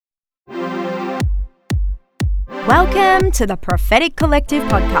Welcome to the Prophetic Collective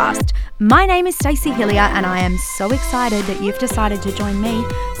podcast. My name is Stacey Hillier and I am so excited that you've decided to join me,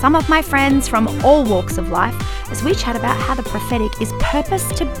 some of my friends from all walks of life, as we chat about how the prophetic is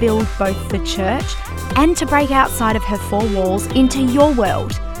purposed to build both the church and to break outside of her four walls into your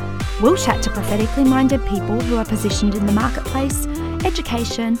world. We'll chat to prophetically minded people who are positioned in the marketplace,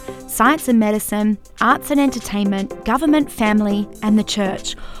 education, science and medicine, arts and entertainment, government, family, and the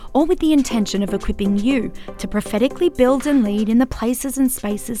church, all with the intention of equipping you to prophetically build and lead in the places and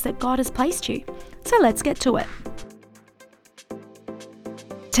spaces that God has placed you. So let's get to it.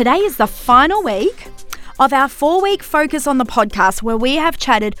 Today is the final week of our 4-week focus on the podcast, where we have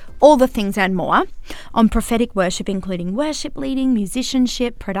chatted all the things and more on prophetic worship, including worship leading,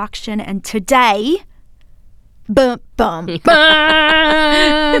 musicianship, production, and today,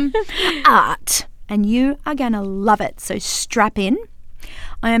 art. And you are going to love it, so strap in.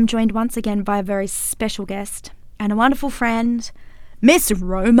 I am joined once again by a very special guest and a wonderful friend, Miss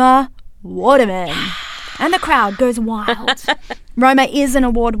Roma Waterman. And the crowd goes wild. Roma is an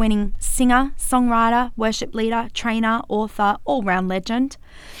award-winning singer, songwriter, worship leader, trainer, author, all-round legend.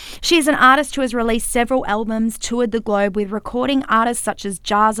 She is an artist who has released several albums, toured the globe with recording artists such as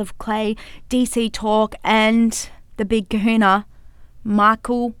Jars of Clay, DC Talk, and the big kahuna,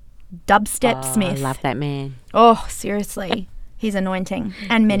 Michael Dubstep Smith. I love that man. Oh, seriously. His anointing,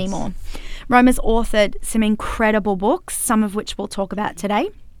 and many more. Roma's authored some incredible books, some of which we'll talk about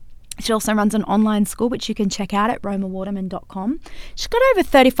today. She also runs an online school, which you can check out at romawaterman.com. She's got over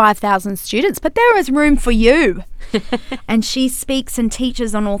 35,000 students, but there is room for you. And she speaks and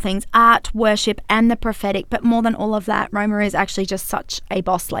teaches on all things art, worship, and the prophetic. But more than all of that, Roma is actually just such a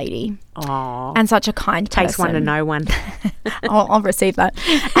boss lady. Oh, and such a kind person. Takes one to know one. I'll receive that.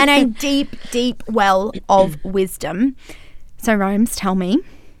 And a deep, deep well of wisdom. So, Romes, tell me,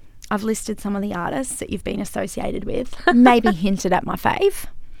 I've listed some of the artists that you've been associated with, maybe hinted at my fave.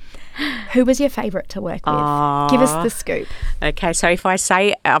 Who was your favourite to work with? Give us the scoop. Okay, so if I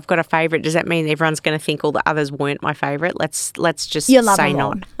say I've got a favourite, does that mean everyone's going to think all the others weren't my favourite? Let's just say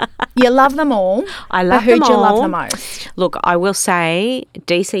not. You love them all. I love them all. Who'd you love the most? Look, I will say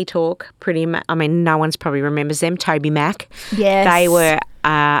DC Talk, no one's probably remembers them. Toby Mac. Yes. They were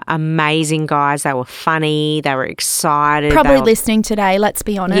amazing guys. They were funny. They were excited. Probably listening today, let's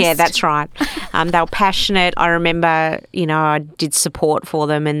be honest. Yeah, that's right. They were passionate. I remember, I did support for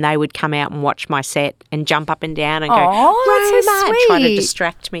them and they would come out and watch my set and jump up and down and go, that's so sweet. Try to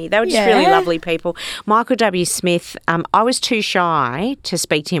distract me. They were just really lovely people. Michael W. Smith, I was too shy to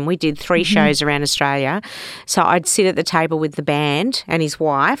speak to him. We did 3 shows around Australia. So I'd sit at the table with the band and his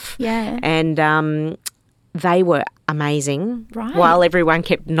wife. Yeah. And they were amazing, while everyone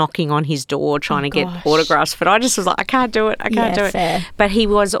kept knocking on his door trying to get autographs. But I just was like, I can't do it. I can't do it. Fair. But he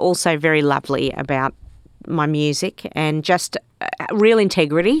was also very lovely about my music and just real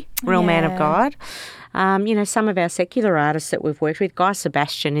integrity, real man of God. Some of our secular artists that we've worked with, Guy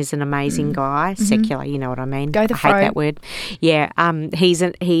Sebastian is an amazing guy. Secular, you know what I mean. Go the I hate that word. Yeah,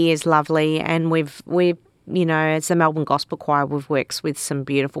 he is lovely, and we've it's the Melbourne Gospel Choir. We've worked with some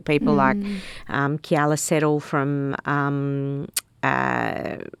beautiful people like Kiala Settle from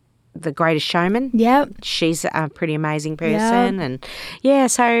The Greatest Showman. Yep. She's a pretty amazing person. And,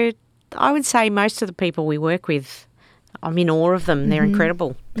 so I would say most of the people we work with, I'm in awe of them. They're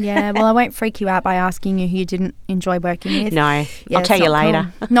incredible. Yeah, well, I won't freak you out by asking you who you didn't enjoy working with. No, I'll tell you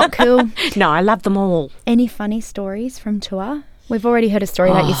later. Cool. Not cool. No, I love them all. Any funny stories from tour? We've already heard a story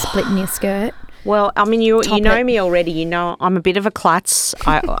about you splitting your skirt. Well, you know me already. You know I'm a bit of a klutz.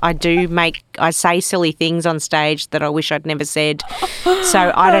 I say silly things on stage that I wish I'd never said.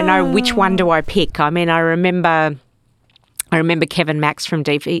 So I don't know which one do I pick. I remember Kevin Max from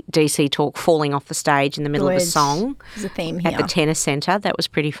DC Talk falling off the stage in the middle of a song. There's a theme here. At the Tennis Centre. That was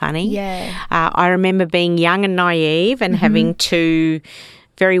pretty funny. Yeah. I remember being young and naive and having 2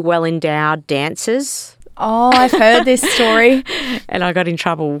 very well-endowed dancers. Oh, I've heard this story. And I got in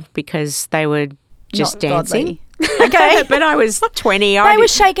trouble because they were just Not dancing. Godly. Okay. But I was 20. They were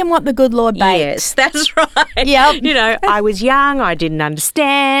shaking what the good Lord baked. Yes, that's right. Yep. I was young. I didn't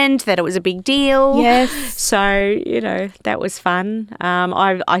understand that it was a big deal. Yes. So, that was fun.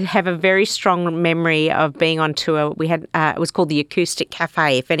 I have a very strong memory of being on tour. We had, it was called the Acoustic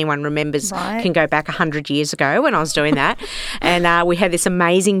Cafe. If anyone remembers, can go back 100 years ago when I was doing that. And we had this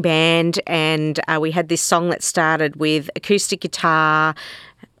amazing band and we had this song that started with acoustic guitar.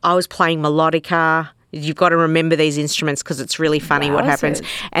 I was playing melodica. You've got to remember these instruments because it's really funny what happens.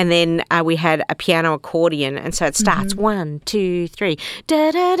 And then we had a piano accordion, and so it starts 1, 2, 3,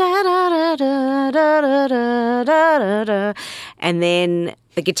 da da da da da da da da da, and then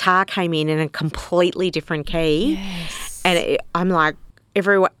the guitar came in a completely different key, and I'm like.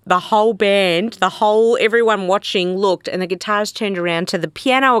 The whole band, everyone watching looked, and the guitarist turned around to the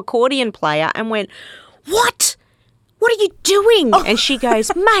piano accordion player and went, "What? What are you doing?" And she goes,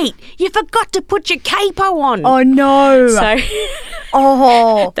 "Mate, you forgot to put your capo on." Oh, no. So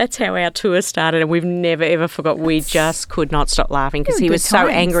that's how our tour started, and we've never, ever forgot. We just could not stop laughing because he was so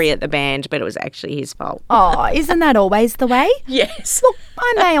angry at the band, but it was actually his fault. Oh, isn't that always the way? Yes. Look,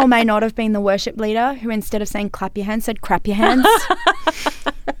 I may or may not have been the worship leader who, instead of saying clap your hands, said crap your hands.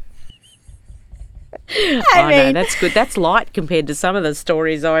 I mean, no, that's good. That's light compared to some of the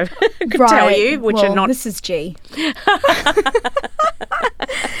stories I could tell you, which are not. This is G.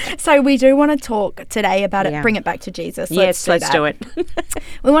 So we do want to talk today about it. Bring it back to Jesus. Let's do it.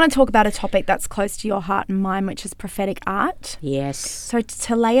 We want to talk about a topic that's close to your heart and mind, which is prophetic art. Yes. So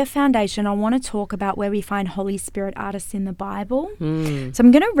to lay a foundation, I want to talk about where we find Holy Spirit artists in the Bible. So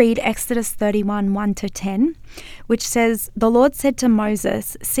I'm going to read Exodus 31, 1-10, which says, "The Lord said to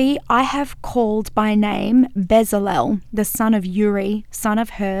Moses, 'See, I have called by name Bezalel, the son of Uri, son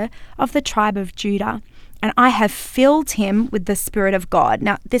of Hur, of the tribe of Judah, and I have filled him with the Spirit of God.'"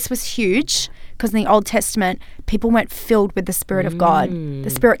 Now, this was huge because in the Old Testament, people weren't filled with the Spirit of God. The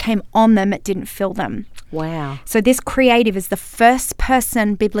Spirit came on them, it didn't fill them. Wow. So this creative is the first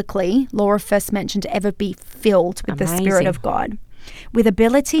person biblically, law of first mention, to ever be filled with the Spirit of God. With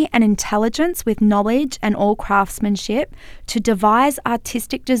ability and intelligence, with knowledge and all craftsmanship, to devise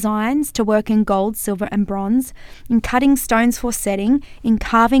artistic designs, to work in gold, silver and bronze, in cutting stones for setting, in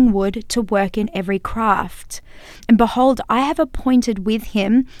carving wood, to work in every craft. And behold, I have appointed with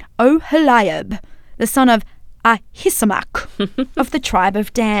him Oholiab, the son of Ahisamach, of the tribe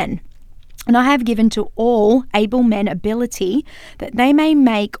of Dan. And I have given to all able men ability that they may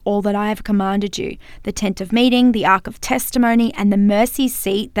make all that I have commanded you, the tent of meeting, the ark of testimony, and the mercy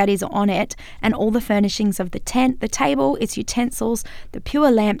seat that is on it, and all the furnishings of the tent, the table, its utensils, the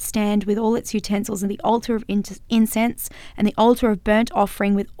pure lampstand with all its utensils, and the altar of incense, and the altar of burnt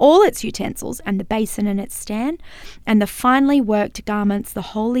offering with all its utensils, and the basin and its stand, and the finely worked garments,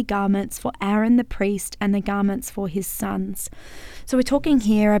 the holy garments for Aaron the priest, and the garments for his sons. So we're talking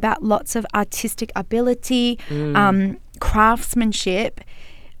here about lots of artistic ability, craftsmanship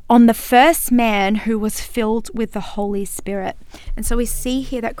on the first man who was filled with the Holy Spirit. And so we see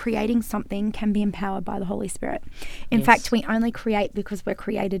here that creating something can be empowered by the Holy Spirit. In fact, we only create because we're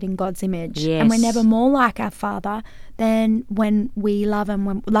created in God's image. Yes. And we're never more like our Father than when we love and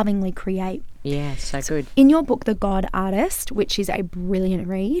when lovingly create. Yeah, so good. In your book, The God Artist, which is a brilliant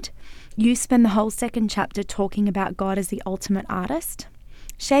read, you spend the whole second chapter talking about God as the ultimate artist.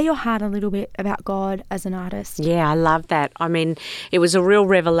 Share your heart a little bit about God as an artist. Yeah, I love that. I mean, it was a real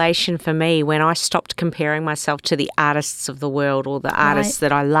revelation for me when I stopped comparing myself to the artists of the world or the artists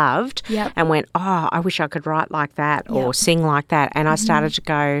that I loved and went, oh, I wish I could write like that or sing like that. And I started to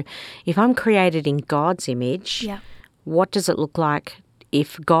go, if I'm created in God's image, what does it look like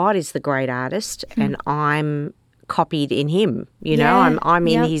if God is the great artist and I'm copied in him, you know, I'm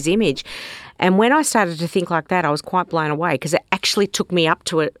in his image. And when I started to think like that, I was quite blown away because it actually took me up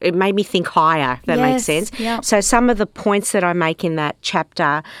to it. It made me think higher, if that makes sense. Yep. So some of the points that I make in that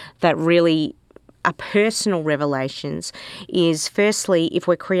chapter that really are personal revelations is, firstly, if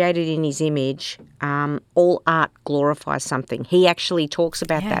we're created in his image, all art glorifies something. He actually talks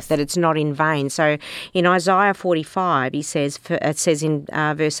about that it's not in vain. So in Isaiah 45, he says, it says in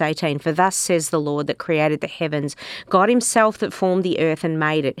verse 18, "For thus says the Lord that created the heavens, God himself that formed the earth and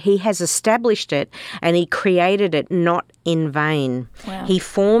made it. He has established it and he created it not in vain. Wow. He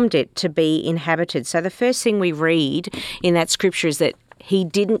formed it to be inhabited." So the first thing we read in that scripture is that he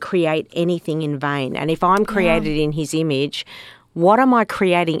didn't create anything in vain. And if I'm created in his image, what am I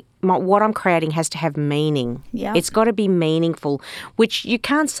creating? What I'm creating has to have meaning. Yeah. It's got to be meaningful, which you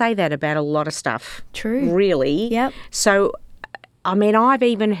can't say that about a lot of stuff. True. Really. Yep. So, I mean, I've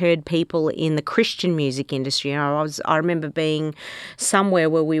even heard people in the Christian music industry. You know, I remember being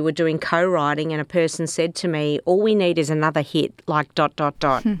somewhere where we were doing co-writing and a person said to me, all we need is another hit, like ...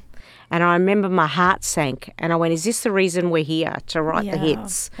 And I remember my heart sank and I went, is this the reason we're here, to write the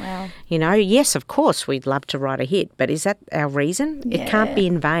hits? Wow. You know, yes, of course, we'd love to write a hit, but is that our reason? It can't be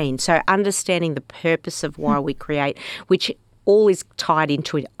in vain. So understanding the purpose of why we create, which all is tied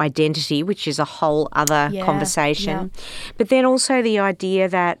into identity, which is a whole other conversation. Yeah. But then also the idea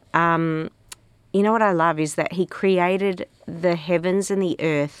that, you know what I love is that he created the heavens and the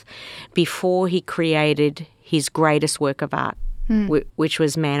earth before he created his greatest work of art, which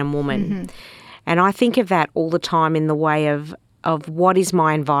was man and woman. Mm-hmm. And I think of that all the time in the way of what is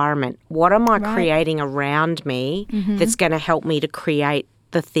my environment? What am I creating around me that's going to help me to create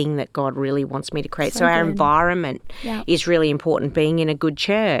the thing that God really wants me to create? So our environment is really important. Being in a good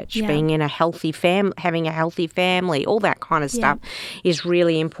church, being in a healthy having a healthy family, all that kind of stuff is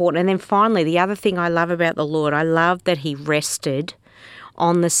really important. And then finally, the other thing I love about the Lord, I love that he rested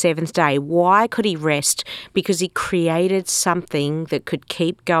on the seventh day. Why could he rest? Because he created something that could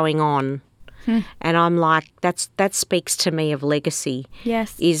keep going on. And I'm like, that speaks to me of legacy.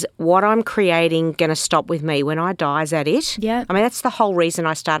 Yes. Is what I'm creating going to stop with me when I die? Is that it? Yeah. I mean, that's the whole reason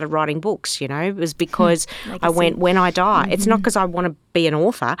I started writing books, it was because I went, when I die. It's not because I want to be an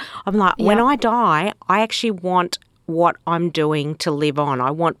author. I'm like, when I die, I actually want what I'm doing to live on. I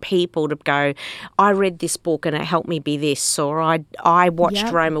want people to go, I read this book and it helped me be this, or I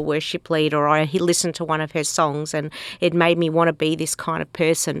watched Roma worship lead, or I listened to one of her songs and it made me want to be this kind of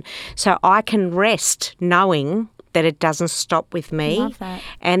person. So I can rest knowing that it doesn't stop with me. Love that.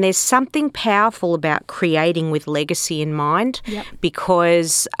 And there's something powerful about creating with legacy in mind,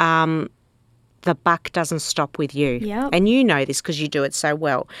 because the buck doesn't stop with you. Yep. And you know this because you do it so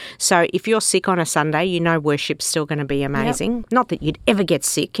well. So if you're sick on a Sunday, worship's still going to be amazing. Yep. Not that you'd ever get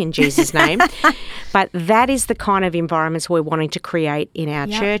sick in Jesus' name. But that is the kind of environments we're wanting to create in our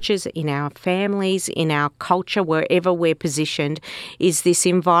churches, in our families, in our culture, wherever we're positioned, is this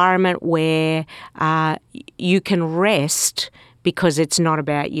environment where you can rest because it's not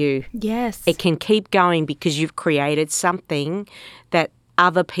about you. Yes. It can keep going because you've created something that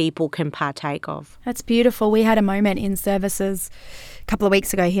other people can partake of. That's beautiful. We had a moment in services a couple of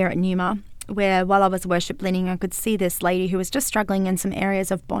weeks ago here at Numa where while I was worship leading, I could see this lady who was just struggling in some areas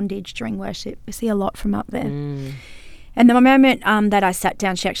of bondage during worship. We see a lot from up there. And the moment that I sat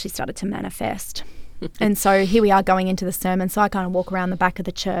down, she actually started to manifest. And so here we are going into the sermon. So I kind of walk around the back of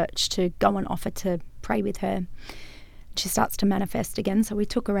the church to go and offer to pray with her. She starts to manifest again. So we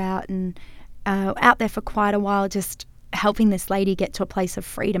took her out and out there for quite a while, just helping this lady get to a place of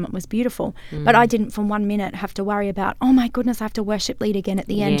freedom. It was beautiful. But I didn't for 1 minute have to worry about, oh my goodness, I have to worship lead again at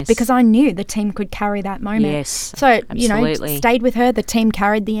the end, because I knew the team could carry that moment. Yes, so, absolutely. Stayed with her. The team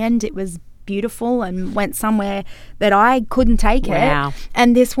carried the end. It was beautiful and went somewhere that I couldn't take it.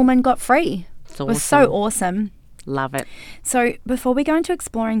 And this woman got free. Awesome. It was so awesome. Love it. So before we go into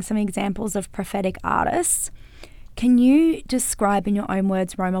exploring some examples of prophetic artists, can you describe in your own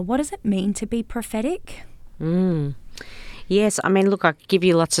words, Roma, what does it mean to be prophetic? Yes, I mean, look, I could give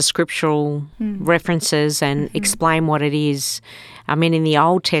you lots of scriptural references and explain what it is. I mean, in the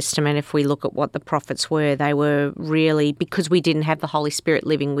Old Testament, if we look at what the prophets were, they were really, because we didn't have the Holy Spirit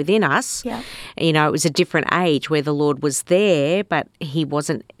living within us, it was a different age where the Lord was there, but he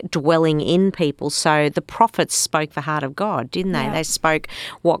wasn't dwelling in people. So the prophets spoke the heart of God, didn't they? They spoke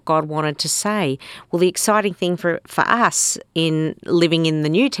what God wanted to say. Well, the exciting thing for us in living in the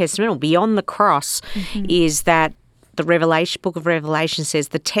New Testament or beyond the cross is that the book of Revelation says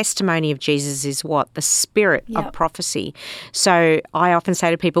the testimony of Jesus is what? The spirit of prophecy. So I often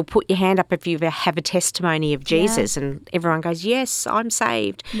say to people, put your hand up if you have a testimony of Jesus. And everyone goes, yes, I'm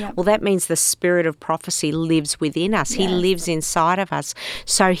saved. Well, that means the spirit of prophecy lives within us. He lives inside of us.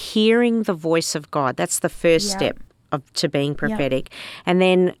 So hearing the voice of God, that's the first step to being prophetic. And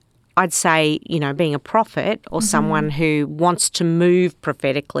then I'd say, being a prophet or someone who wants to move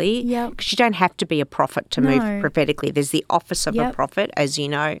prophetically, because you don't have to be a prophet to move prophetically. There's the office of a prophet, as you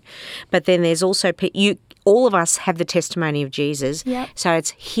know. But then there's also, all of us have the testimony of Jesus. So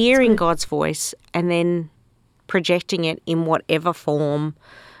it's hearing God's voice and then projecting it in whatever form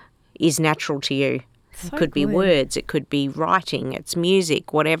is natural to you. It could be words, it could be writing, it's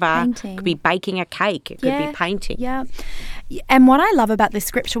music, whatever. Painting. It could be baking a cake, it could be painting. And what I love about this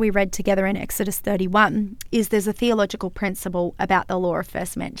scripture we read together in Exodus 31 is there's a theological principle about the law of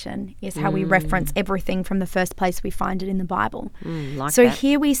first mention, is how we reference everything from the first place we find it in the Bible. So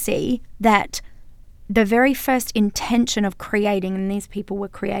here we see that the very first intention of creating, and these people were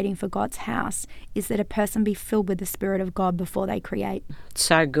creating for God's house, is that a person be filled with the Spirit of God before they create.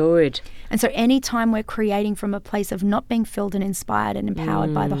 So good. And so anytime we're creating from a place of not being filled and inspired and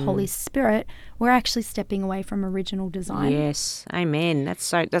empowered by the Holy Spirit, we're actually stepping away from original design. Yes, amen. That's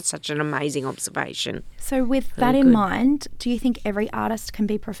such an amazing observation. So with that in mind, do you think every artist can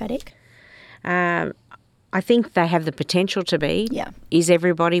be prophetic? I think they have the potential to be. Yeah. Is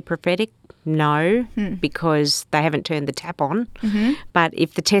everybody prophetic? No, because they haven't turned the tap on. But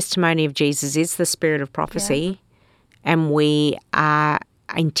if the testimony of Jesus is the spirit of prophecy and we are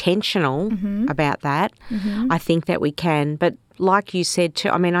intentional about that, I think that we can. But like you said too,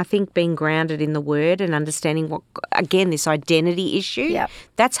 I mean, I think being grounded in the Word and understanding what, again, this identity issue,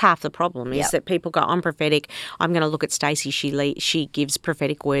 that's half the problem is that people go, I'm prophetic, I'm going to look at Stacey, she gives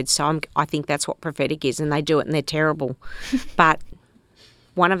prophetic words, so I think that's what prophetic is, and they do it and they're terrible. But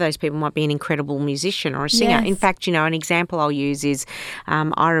one of those people might be an incredible musician or a singer. Yes. In fact, an example I'll use is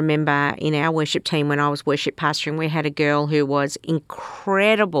I remember in our worship team when I was worship pastoring, we had a girl who was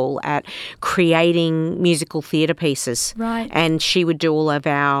incredible at creating musical theatre pieces. Right. And she would do all of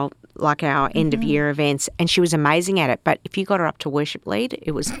our end-of-year events, and she was amazing at it. But if you got her up to worship lead,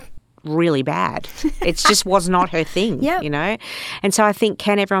 it was really bad. It just was not her thing, And so I think,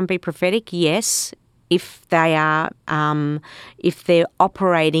 can everyone be prophetic? Yes. If they are, if they're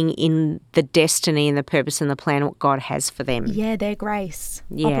operating in the destiny and the purpose and the plan what God has for them. Yeah, their grace.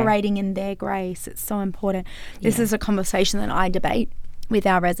 Yeah. Operating in their grace. It's so important. This is a conversation that I debate with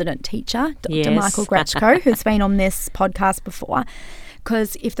our resident teacher, Dr. Michael Gretschko, who's been on this podcast before.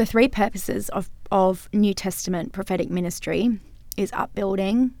 Because if the three purposes of New Testament prophetic ministry is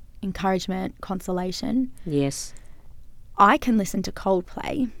upbuilding, encouragement, consolation. Yes. I can listen to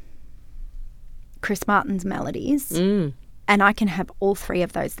Coldplay, Chris Martin's melodies, and I can have all three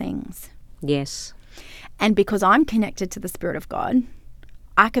of those things. Yes. And because I'm connected to the Spirit of God,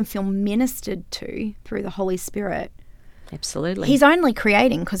 I can feel ministered to through the Holy Spirit. Absolutely. He's only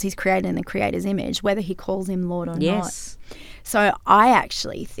creating because he's created in the Creator's image, whether he calls him Lord or not. So I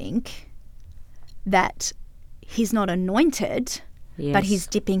actually think that he's not anointed, but he's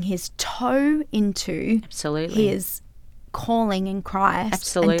dipping his toe into his calling in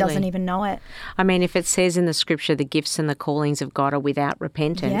Christ and doesn't even know it. I mean, if it says in the scripture the gifts and the callings of God are without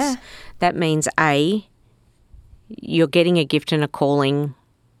repentance, that means A, you're getting a gift and a calling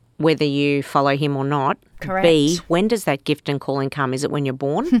whether you follow him or not. Correct. B, when does that gift and calling come? Is it when you're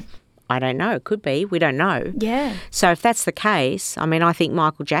born? I don't know. It could be. We don't know. Yeah. So if that's the case, I mean, I think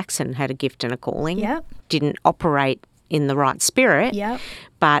Michael Jackson had a gift and a calling. Yep. Didn't operate in the right spirit. Yep.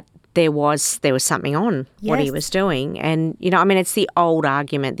 But there was something on what he was doing. And, I mean, it's the old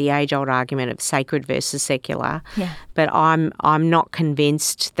argument, the age-old argument of sacred versus secular. Yeah. But I'm not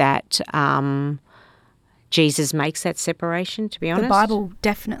convinced that Jesus makes that separation, to be honest. The Bible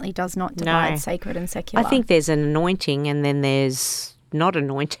definitely does not divide sacred and secular. I think there's an anointing and then there's not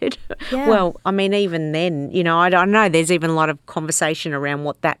anointed. Yeah. Well, I mean, even then, I don't know. There's even a lot of conversation around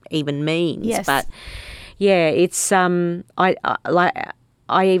what that even means. Yes. But, yeah, it's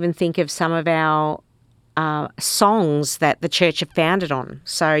I even think of some of our songs that the church have founded on.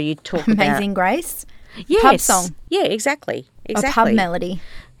 So you talk about Amazing Grace? Yes. Pub song. Yeah, exactly. A pub melody.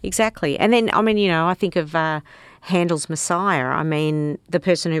 Exactly. And then, I mean, I think of Handel's Messiah. I mean, the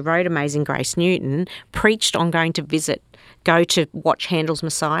person who wrote Amazing Grace, Newton, preached on go to watch Handel's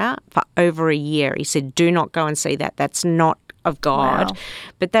Messiah for over a year. He said, do not go and see that. That's not of God. Wow.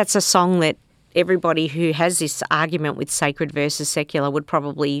 But that's a song that everybody who has this argument with sacred versus secular would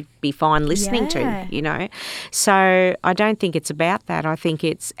probably be fine listening to, So I don't think it's about that. I think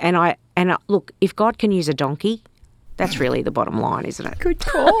it's, look, if God can use a donkey, that's really the bottom line, isn't it? Good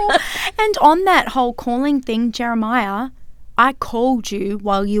call. And on that whole calling thing, Jeremiah, I called you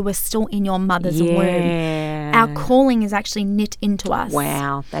while you were still in your mother's womb. Our calling is actually knit into us.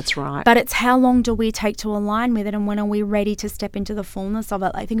 Wow, that's right. But it's how long do we take to align with it, and when are we ready to step into the fullness of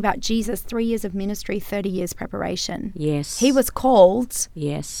it? I think about Jesus, 3 years of ministry, 30 years preparation. Yes. He was called.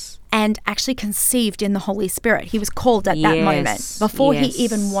 Yes. And actually conceived in the Holy Spirit. He was called at that moment. Before he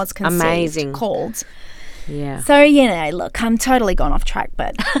even was conceived. Amazing. Called. Yeah. So, look, I'm totally gone off track,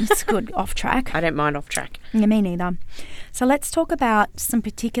 but it's good off track. I don't mind off track. Yeah, me neither. So let's talk about some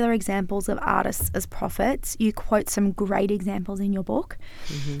particular examples of artists as prophets. You quote some great examples in your book.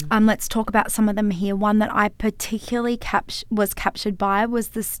 Mm-hmm. Let's talk about some of them here. One that I particularly was captured by was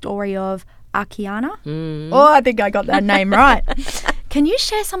the story of Akiana. Oh, I think I got that name right. Can you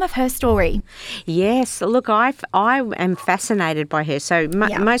share some of her story? Yes. Look, I am fascinated by her. So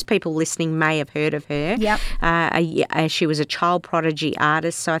most people listening may have heard of her. Yep. She was a child prodigy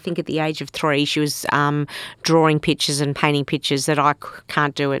artist. So I think at the age of 3, she was drawing pictures and painting pictures that I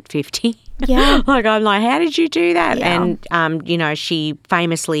can't do at 50. Yeah. I'm like, how did you do that? Yeah. And, she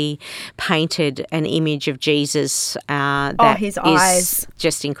famously painted an image of Jesus that his eyes.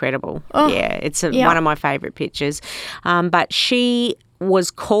 Just incredible. Oh, yeah, it's one of my favourite pictures. But she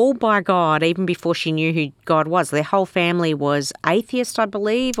was called by God even before she knew who God was. Their whole family was atheist, I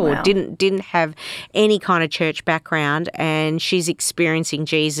believe, or didn't have any kind of church background, and she's experiencing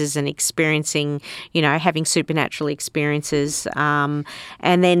Jesus and experiencing, having supernatural experiences, and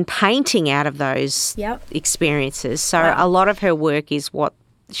then painting out of those experiences. So a lot of her work is what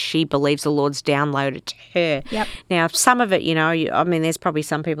she believes the Lord's downloaded to her. Yep. Now, some of it, there's probably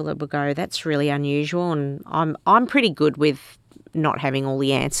some people that will go, that's really unusual, and I'm pretty good with not having all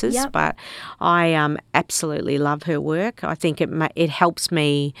the answers, Yep. but I absolutely love her work. I think it helps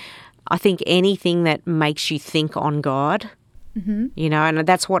me. I think anything that makes you think on God, and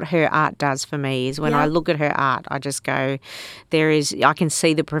that's what her art does for me, is when I look at her art, I just go, I can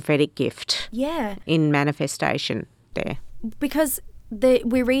see the prophetic gift in manifestation there. Because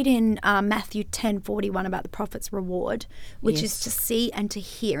we read in Matthew 10:41 about the prophet's reward, which is to see and to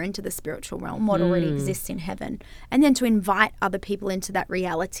hear into the spiritual realm, what already exists in heaven. And then to invite other people into that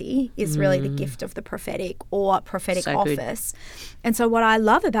reality is really the gift of the prophetic or prophetic office. Good. And so what I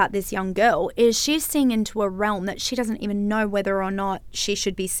love about this young girl is she's seeing into a realm that she doesn't even know whether or not she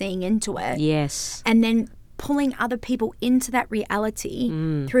should be seeing into it. Yes. And then pulling other people into that reality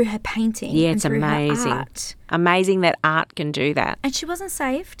through her painting. Yeah, and it's through amazing. Her art. Amazing that art can do that. And she wasn't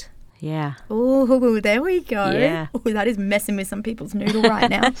saved. Yeah. Oh, there we go. Yeah. Oh, that is messing with some people's noodle right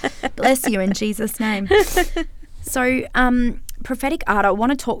now. Bless you in Jesus' name. So, prophetic art, I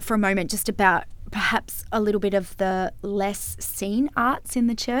want to talk for a moment just about perhaps a little bit of the less seen arts in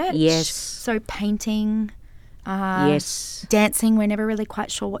the church. Yes. So painting, dancing, we're never really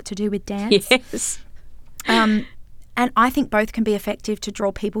quite sure what to do with dance. Yes. And I think both can be effective to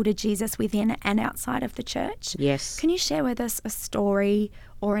draw people to Jesus within and outside of the church. Yes. Can you share with us a story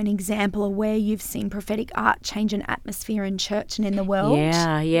or an example of where you've seen prophetic art change an atmosphere in church and in the world?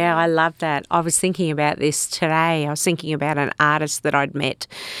 Yeah, I love that. I was thinking about this today. I was thinking about an artist that I'd met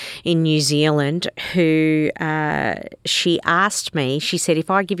in New Zealand who she asked me, she said, if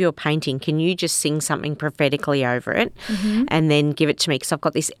I give you a painting, can you just sing something prophetically over it and then give it to me? Because I've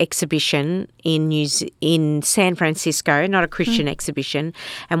got this exhibition in San Francisco, not a Christian exhibition,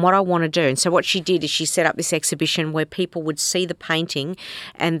 and what I want to do. And so what she did is she set up this exhibition where people would see the painting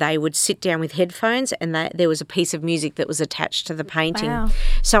and they would sit down with headphones and there was a piece of music that was attached to the painting. Wow.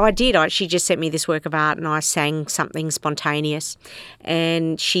 So I did. She just sent me this work of art and I sang something spontaneous.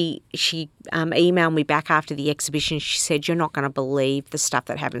 And she emailed me back after the exhibition. She said, you're not going to believe the stuff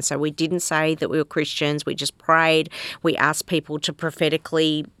that happened. So we didn't say that we were Christians. We just prayed. We asked people to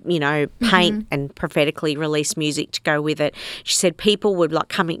prophetically, paint and prophetically release music to go with it. She said people would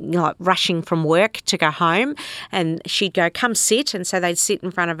rushing from work to go home and she'd go, come sit. And so they'd sit in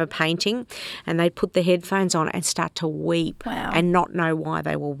front of a painting and they'd put the headphones on and start to weep and not know why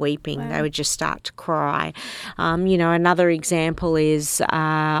they were weeping. Wow. They would just start to cry. Another example is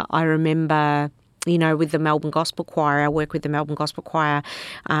I remember with the Melbourne Gospel Choir, I work with the Melbourne Gospel Choir.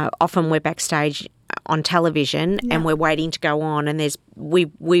 Often we're backstage on television and we're waiting to go on, and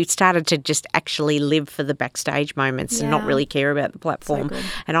we started to just actually live for the backstage moments and not really care about the platform. So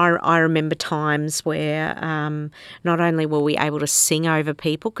and I remember times where not only were we able to sing over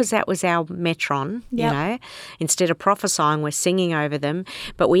people, because that was our metron, instead of prophesying, we're singing over them,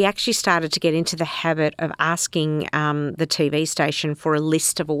 but we actually started to get into the habit of asking the TV station for a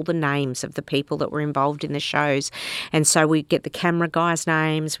list of all the names of the people that were involved in the shows. And so we'd get the camera guys'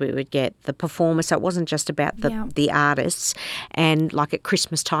 names, we would get the performers. So it wasn't just about the artists. And like at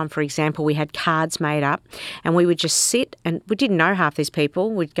Christmas time, for example, we had cards made up and we would just sit, and we didn't know half these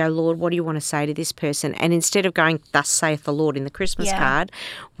people. We'd go, Lord, what do you want to say to this person? And instead of going, thus saith the Lord in the Christmas card,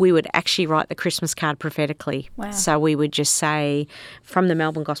 we would actually write the Christmas card prophetically. Wow. So we would just say, from the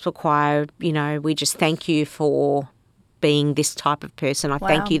Melbourne Gospel Choir, we just thank you for being this type of person. I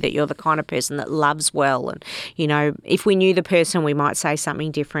thank you that you're the kind of person that loves well. And, if we knew the person, we might say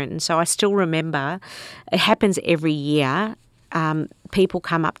something different. And so I still remember, it happens every year. People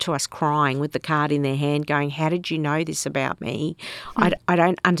come up to us crying with the card in their hand going, how did you know this about me? I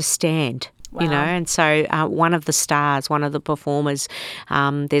don't understand. Wow. And so one of the stars, one of the performers,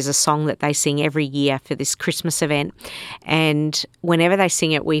 there's a song that they sing every year for this Christmas event. And whenever they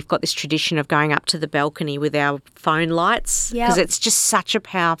sing it, we've got this tradition of going up to the balcony with our phone lights because it's just such a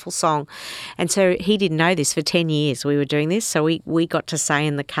powerful song. And so he didn't know this. For 10 years we were doing this. So we got to say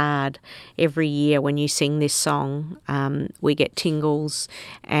in the card, every year when you sing this song, we get tingles,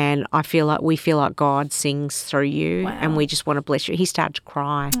 and we feel like God sings through you, and we just want to bless you. He started to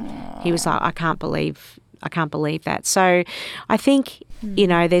cry. Aww. He was like, I can't believe that. So I think,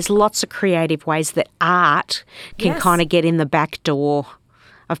 there's lots of creative ways that art can kind of get in the back door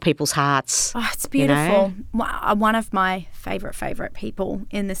of people's hearts. Oh, it's beautiful. One of my favourite people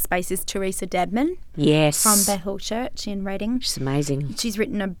in this space is Teresa Dedman. Yes. From Bethel Church in Reading. She's amazing. She's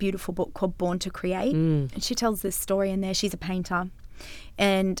written a beautiful book called Born to Create. And she tells this story in there. She's a painter.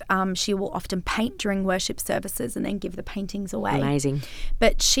 And she will often paint during worship services and then give the paintings away. Amazing.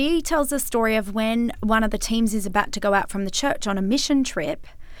 But she tells the story of when one of the teams is about to go out from the church on a mission trip.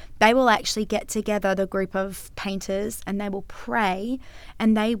 they will actually get together, the group of painters, and they will pray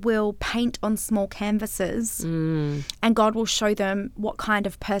and they will paint on small canvases and God will show them what kind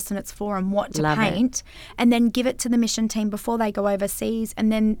of person it's for and what to paint and then give it to the mission team before they go overseas,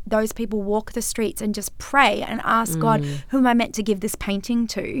 and then those people walk the streets and just pray and ask God, who am I meant to give this painting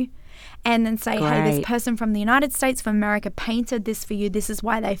to? And then say, hey, this person from the United States, from America, painted this for you. This is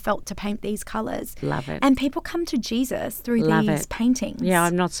why they felt to paint these colours. Love it. And people come to Jesus through these paintings. Yeah,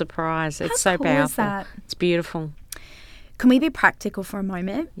 I'm not surprised. It's so cool powerful. Is that? It's beautiful. Can we be practical for a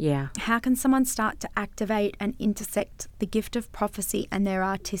moment? Yeah. How can someone start to activate and intersect the gift of prophecy and their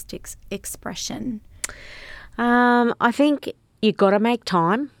artistic expression? I think you've got to make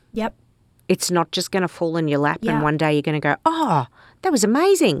time. Yep. It's not just going to fall in your lap and one day you're going to go, oh, that was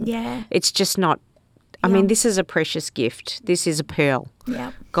amazing. Yeah. It's just not. I mean, this is a precious gift. This is a pearl.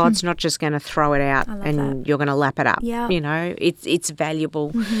 Yeah. God's not just going to throw it out and you're going to lap it up. Yeah. You know, it's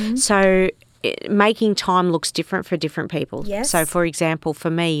valuable. So making time looks different for different people. Yes. So, for example, for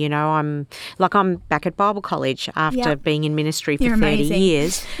me, you know, I'm back at Bible college after being in ministry for 30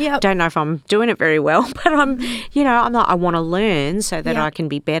 years. Yep. Don't know if I'm doing it very well, but I'm like, I want to learn so that I can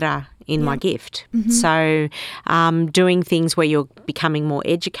be better in my gift. So doing things where you're becoming more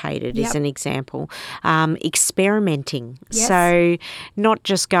educated is an example. Experimenting. Yes. So not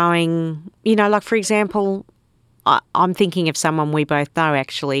just going, like, for example, I'm thinking of someone we both know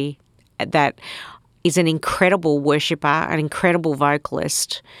actually that is an incredible worshipper, an incredible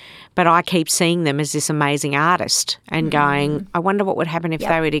vocalist, but I keep seeing them as this amazing artist and going, I wonder what would happen if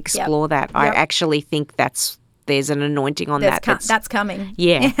they would explore that. I actually think there's an anointing on that. That's coming.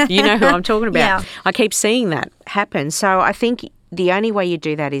 Yeah, you know who I'm talking about. I keep seeing that happen. So I think the only way you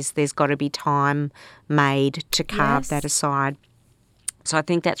do that is there's got to be time made to carve that aside. So I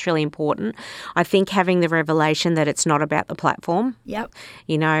think that's really important. I think having the revelation that it's not about the platform. Yep.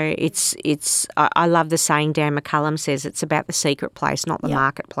 You know, I love the saying Dan McCullum says, it's about the secret place, not the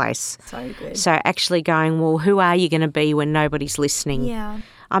marketplace. So good. So actually going, well, who are you going to be when nobody's listening? Yeah.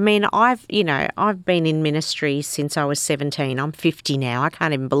 I mean, I've been in ministry since I was 17. I'm 50 now. I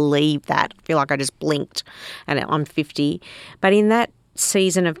can't even believe that. I feel like I just blinked and I'm 50. But in that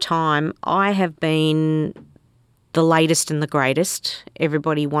season of time, I have been the latest and the greatest.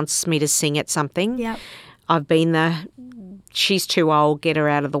 Everybody wants me to sing at something. Yep. I've been she's too old, get her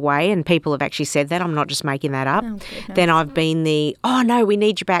out of the way, and people have actually said that. I'm not just making that up. Then I've been oh no, we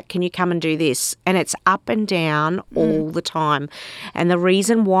need you back. Can you come and do this? And it's up and down all the time. And the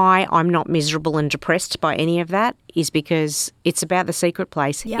reason why I'm not miserable and depressed by any of that is because it's about the secret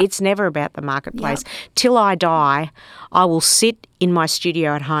place. Yep. It's never about the marketplace. Till I die, I will sit in my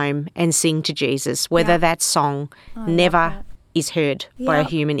studio at home and sing to Jesus, whether that song never is heard by a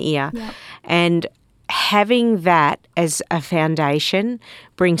human ear. Yep. And having that as a foundation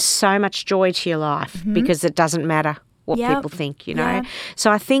brings so much joy to your life because it doesn't matter what people think, you know. Yeah.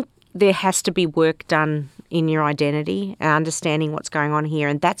 So I think there has to be work done in your identity and understanding what's going on here,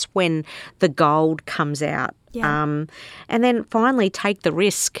 and that's when the gold comes out. Yeah. And then finally take the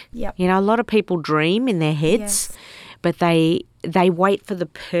risk. Yep. You know, a lot of people dream in their heads, but they wait for the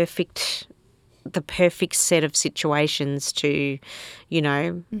perfect set of situations to, you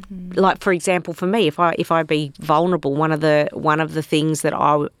know, like, for example, for me, if I be vulnerable, one of the things that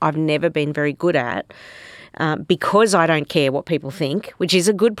I've never been very good at, because I don't care what people think, which is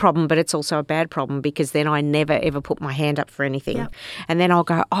a good problem, but it's also a bad problem because then I never ever put my hand up for anything. Yep. And then I'll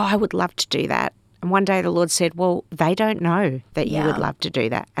go, oh, I would love to do that. And one day the Lord said, well, they don't know that you would love to do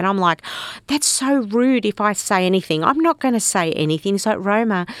that. And I'm like, that's so rude if I say anything. I'm not going to say anything. It's like,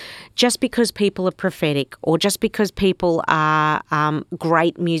 Roma, just because people are prophetic or just because people are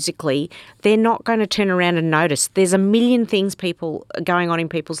great musically, they're not going to turn around and notice. There's a million things going on in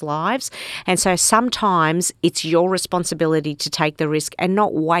people's lives. And so sometimes it's your responsibility to take the risk and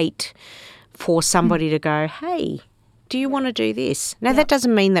not wait for somebody to go, hey, do you want to do this? Now, that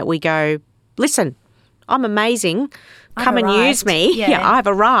doesn't mean that we go, listen, I'm amazing. Come and use me. Yeah, I've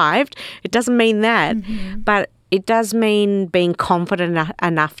arrived. It doesn't mean that. But it does mean being confident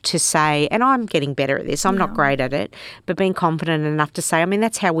enough to say, and I'm getting better at this. I'm not great at it, but being confident enough to say, I mean,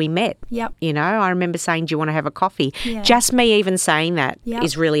 that's how we met. Yep. You know, I remember saying, do you want to have a coffee? Yeah. Just me even saying that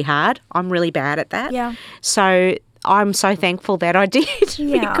is really hard. I'm really bad at that. Yeah. So I'm so thankful that I did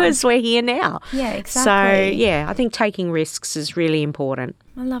because we're here now. Yeah, exactly. So, yeah, I think taking risks is really important.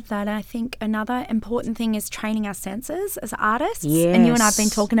 I love that. I think another important thing is training our senses as artists. Yes. And you and I have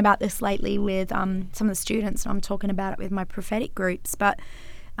been talking about this lately with some of the students, and I'm talking about it with my prophetic groups. But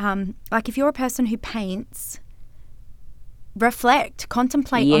like if you're a person who paints, reflect,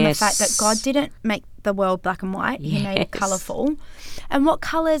 contemplate on the fact that God didn't make the world black and white. He made it colourful. And what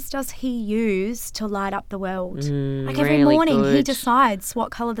colours does he use to light up the world? Like every really morning he good. decides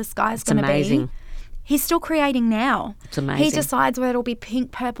what colour the sky's going to be. Amazing. He's still creating now. It's amazing. He decides whether it'll be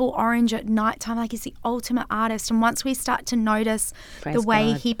pink, purple, orange at night time. Like, he's the ultimate artist. And once we start to notice the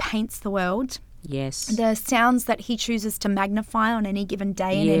way he paints the world, yes, the sounds that he chooses to magnify on any given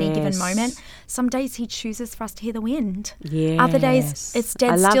day and any given moment. Some days he chooses for us to hear the wind. Yes. Other days it's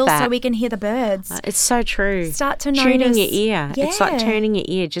dead still so we can hear the birds. It's so true. Start to notice. Tuning your ear. Yeah. It's like turning your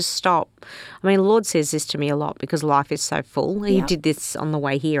ear. Just stop. I mean, the Lord says this to me a lot because life is so full. He did this on the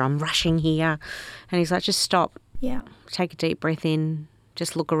way here. I'm rushing here. And he's like, just stop. Yeah. Take a deep breath in.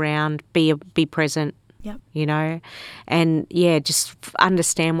 Just look around. Be present. Yep. You know, and just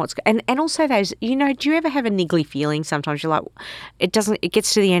understand what's and also those, do you ever have a niggly feeling sometimes? You're like, it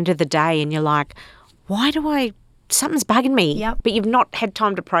gets to the end of the day and you're like, something's bugging me. Yep. But you've not had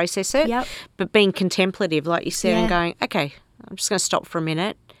time to process it. Yep. But being contemplative, like you said, and going, okay, I'm just going to stop for a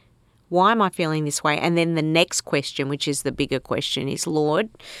minute. Why am I feeling this way? And then the next question, which is the bigger question, is, Lord,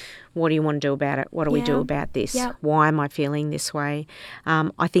 what do you want to do about it? What do we do about this? Yep. Why am I feeling this way?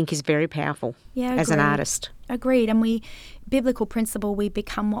 I think is very powerful as an artist. Agreed. And biblical principle, we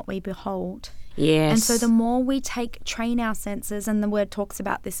become what we behold. Yes. And so the more we train our senses, and the word talks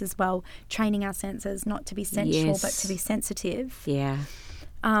about this as well, training our senses not to be sensual but to be sensitive. Yeah.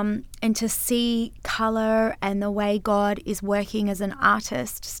 And to see colour and the way God is working as an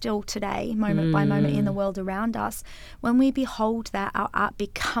artist still today, moment by moment in the world around us. When we behold that, our art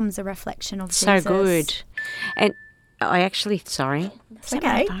becomes a reflection of Jesus. So good. And I actually, sorry. It's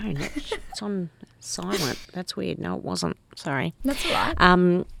okay. My phone? It's on silent. That's weird. No, it wasn't. Sorry. That's all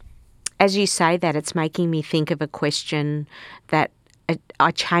right. As you say that, it's making me think of a question that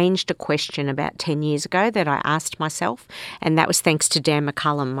I changed a question about 10 years ago that I asked myself, and that was thanks to Dan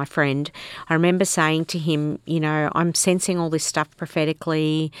McCullum, my friend. I remember saying to him, I'm sensing all this stuff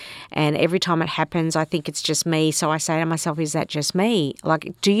prophetically, and every time it happens, I think it's just me. So I say to myself, is that just me?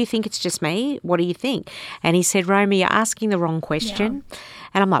 Like, do you think it's just me? What do you think? And he said, Roma, you're asking the wrong question. Yeah.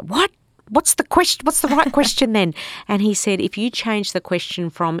 And I'm like, what? What's the question? What's the right question then? And he said, if you change the question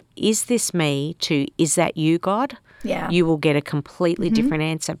from, is this me, to, is that you, God? You will get a completely different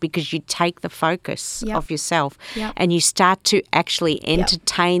answer, because you take the focus of yourself and you start to actually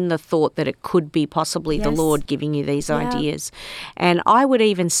entertain the thought that it could be possibly the Lord giving you these ideas. And I would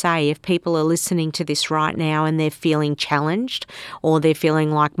even say, if people are listening to this right now and they're feeling challenged, or they're feeling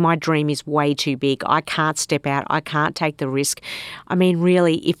like, my dream is way too big, I can't step out, I can't take the risk. I mean,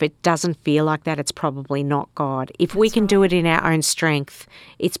 really, if it doesn't feel like that, it's probably not God. If we can do it in our own strength,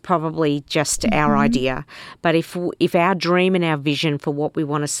 it's probably just our idea. But if our dream and our vision for what we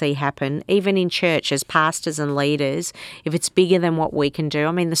want to see happen, even in church as pastors and leaders, if it's bigger than what we can do,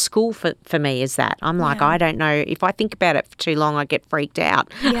 I mean, the school for me is that. I'm like, I don't know. If I think about it for too long, I get freaked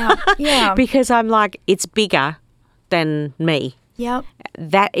out. Because I'm like, it's bigger than me.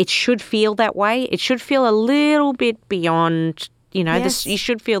 That it should feel that way. It should feel a little bit beyond, you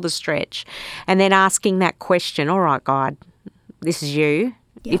should feel the stretch. And then asking that question, all right, God, this is you.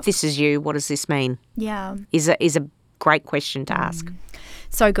 If this is you, what does this mean? Is a great question to ask.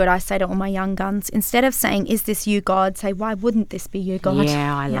 So good. I say to all my young guns, instead of saying, is this you, God, say, why wouldn't this be you, God?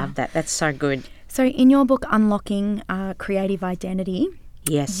 Yeah, I love that. That's so good. So in your book, Unlocking Creative Identity,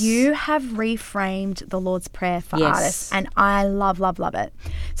 you have reframed the Lord's Prayer for artists, and I love, love, love it.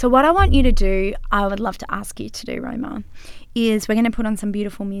 So what I want you to do, I would love to ask you to do, Roma, is we're going to put on some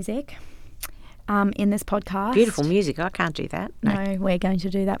beautiful music in this podcast. Beautiful music. I can't do that. No, we're going to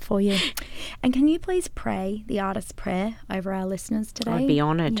do that for you. And can you please pray the artist's prayer over our listeners today? I'd be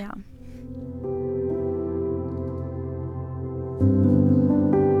honoured. Yeah.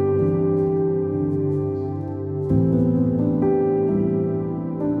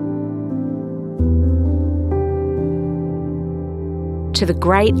 To the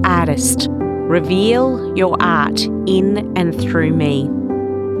great artist, reveal your art in and through me.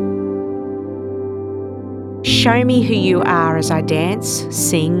 Show me who you are as I dance,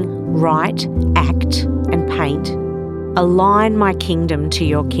 sing, write, act, and paint. Align my kingdom to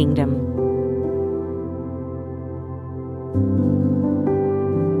your kingdom.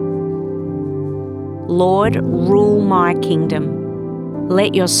 Lord, rule my kingdom.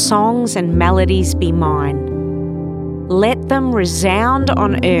 Let your songs and melodies be mine. Let them resound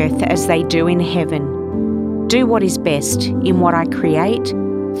on earth as they do in heaven. Do what is best in what I create,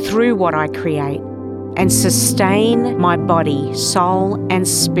 through what I create, and sustain my body, soul, and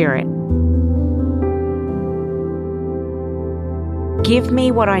spirit. Give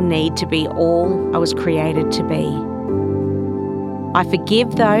me what I need to be all I was created to be. I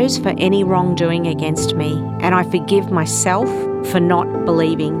forgive those for any wrongdoing against me, and I forgive myself for not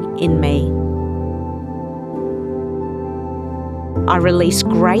believing in me. I release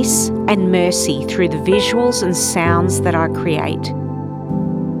grace and mercy through the visuals and sounds that I create.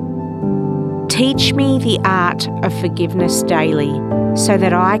 Teach me the art of forgiveness daily so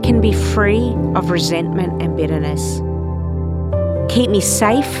that I can be free of resentment and bitterness. Keep me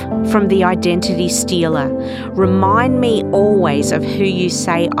safe from the identity stealer. Remind me always of who you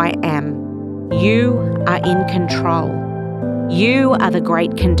say I am. You are in control. You are the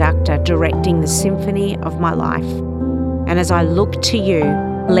great conductor directing the symphony of my life. And as I look to you,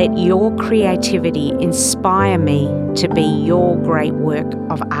 let your creativity inspire me to be your great work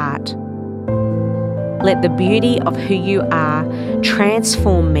of art. Let the beauty of who you are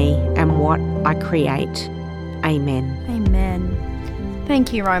transform me and what I create. Amen. Amen.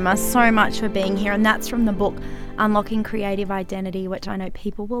 Thank you, Roma, so much for being here. And that's from the book Unlocking Creative Identity, which I know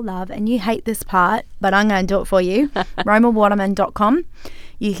people will love. And you hate this part, but I'm going to do it for you. RomaWaterman.com.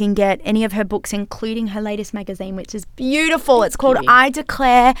 You can get any of her books, including her latest magazine, which is beautiful. It's called I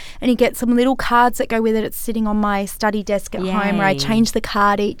Declare, and you get some little cards that go with it. It's sitting on my study desk at home where I change the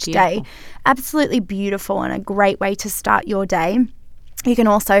card each day. Absolutely beautiful and a great way to start your day. You can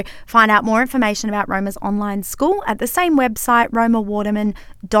also find out more information about Roma's online school at the same website,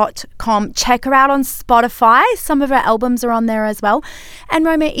 romawaterman.com. Check her out on Spotify. Some of her albums are on there as well. And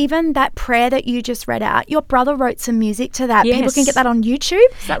Roma, even that prayer that you just read out, your brother wrote some music to that. Yes. People can get that on YouTube.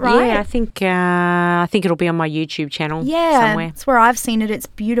 Is that right? Yeah, I think it'll be on my YouTube channel somewhere. That's where I've seen it. It's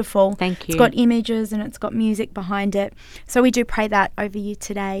beautiful. Thank you. It's got images and it's got music behind it. So we do pray that over you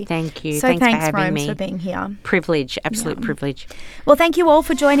today. Thank you. So thanks for having me. for being here. Privilege, absolute privilege. Well, thank you all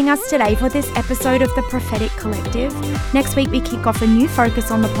for joining us today for this episode of the Prophetic Collective. Next week, we kick off a new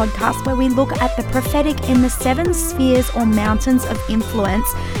focus on the podcast where we look at the prophetic in the 7 spheres or mountains of influence,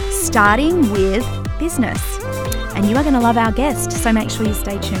 starting with business. And you are going to love our guest, so make sure you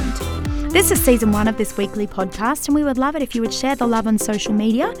stay tuned. This is season 1 of this weekly podcast, and we would love it if you would share the love on social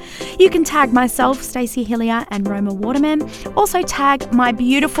media. You can tag myself, Stacey Hillier, and Roma Waterman. Also tag my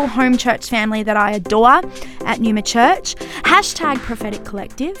beautiful home church family that I adore at Numa Church. Hashtag Prophetic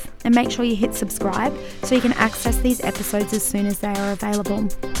Collective, and make sure you hit subscribe so you can access these episodes as soon as they are available.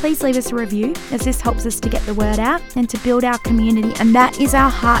 Please leave us a review, as this helps us to get the word out and to build our community, and that is our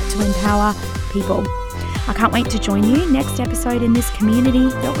heart, to empower people. I can't wait to join you next episode in this community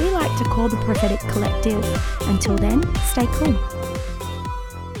that we like to call the Prophetic Collective. Until then, stay cool.